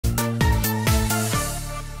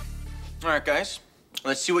All right, guys.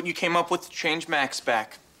 Let's see what you came up with to change Max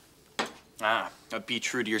back. Be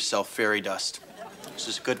true to yourself, fairy dust. This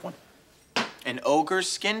is a good one. An ogre's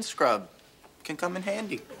skin scrub can come in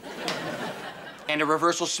handy. And a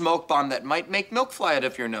reversal smoke bomb that might make milk fly out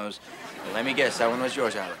of your nose. Let me guess, that one was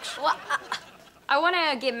yours, Alex. Well, I want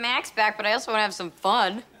to get Max back, but I also want to have some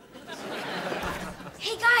fun.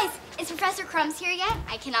 Hey, guys, is Professor Crumbs here yet?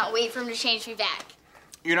 I cannot wait for him to change me back.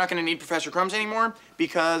 You're not going to need Professor Crumbs anymore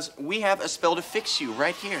because we have a spell to fix you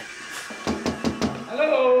right here.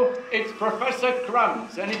 Hello, it's Professor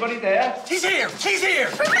Crumbs. Anybody there? He's here! He's here!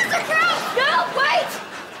 Professor Crumbs! No, wait!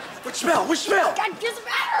 Which smell? Which smell? God, doesn't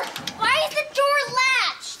matter. Why is the door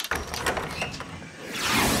latched?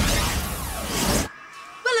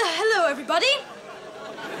 Well, hello, everybody.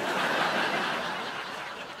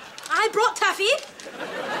 I brought Taffy.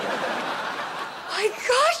 My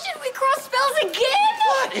gosh, did we cross spells again?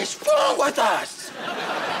 What is wrong with us?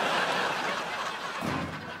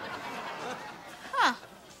 Huh.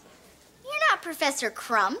 You're not Professor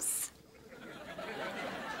Crumbs.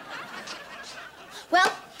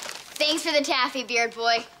 Well, thanks for the taffy, Beard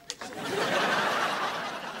Boy.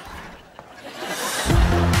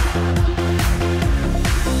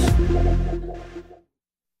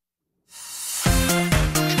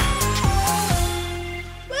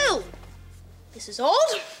 Well, this is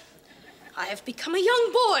odd. I have become a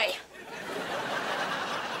young boy.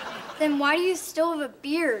 Then why do you still have a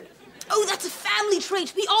beard? Oh, that's a family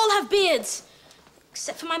trait. We all have beards.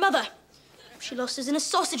 Except for my mother. She lost hers in a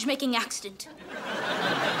sausage-making accident.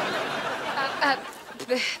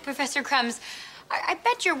 Professor Crumbs, I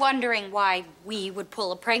bet you're wondering why we would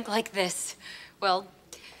pull a prank like this. Well,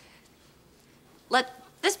 let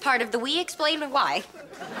this part of the we explain why.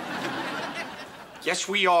 Yes,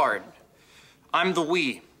 we are. I'm the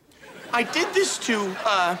we. I did this to,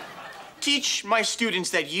 teach my students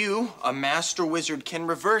that you, a master wizard, can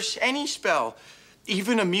reverse any spell,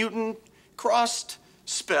 even a mutant crossed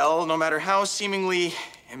spell, no matter how seemingly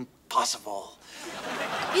impossible.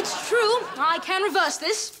 It's true. I can reverse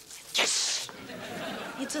this. Yes!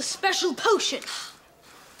 It's a special potion.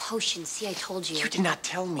 Potion, see, I told you. You did not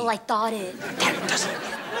tell me. Well, I thought it. That doesn't...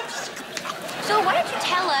 So why don't you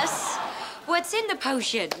tell us what's in the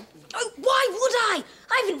potion? Oh, why would I?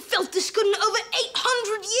 I haven't felt this good in over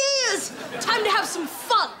 800 years. Time to have some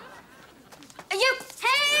fun. Hey!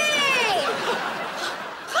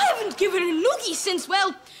 I haven't given a noogie since,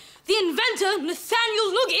 well, the inventor,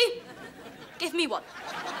 Nathaniel Noogie, gave me one.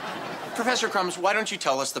 Professor Crumbs, why don't you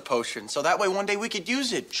tell us the potion so that way one day we could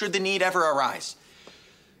use it should the need ever arise?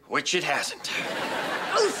 Which it hasn't.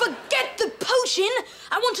 Oh, forget the potion.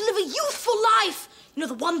 I want to live a youthful life. You know,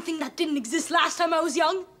 the one thing that didn't exist last time I was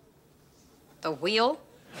young? The wheel?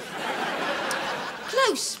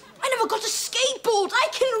 Close. I never got a skateboard. I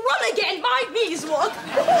can run again. My knees work.